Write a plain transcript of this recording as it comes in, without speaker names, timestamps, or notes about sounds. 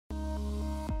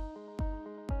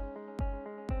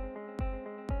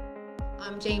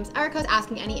James Erica's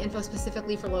asking any info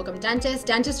specifically for locum dentists.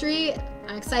 Dentistry,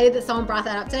 I'm excited that someone brought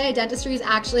that up today. Dentistry is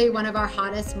actually one of our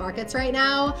hottest markets right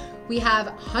now. We have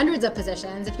hundreds of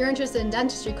positions. If you're interested in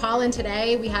dentistry, call in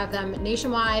today. We have them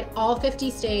nationwide, all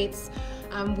 50 states.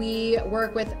 We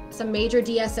work with some major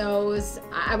DSOs.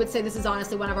 I would say this is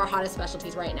honestly one of our hottest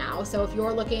specialties right now. So if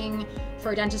you're looking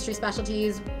for dentistry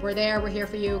specialties, we're there, we're here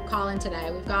for you. Call in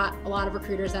today. We've got a lot of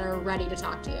recruiters that are ready to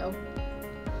talk to you.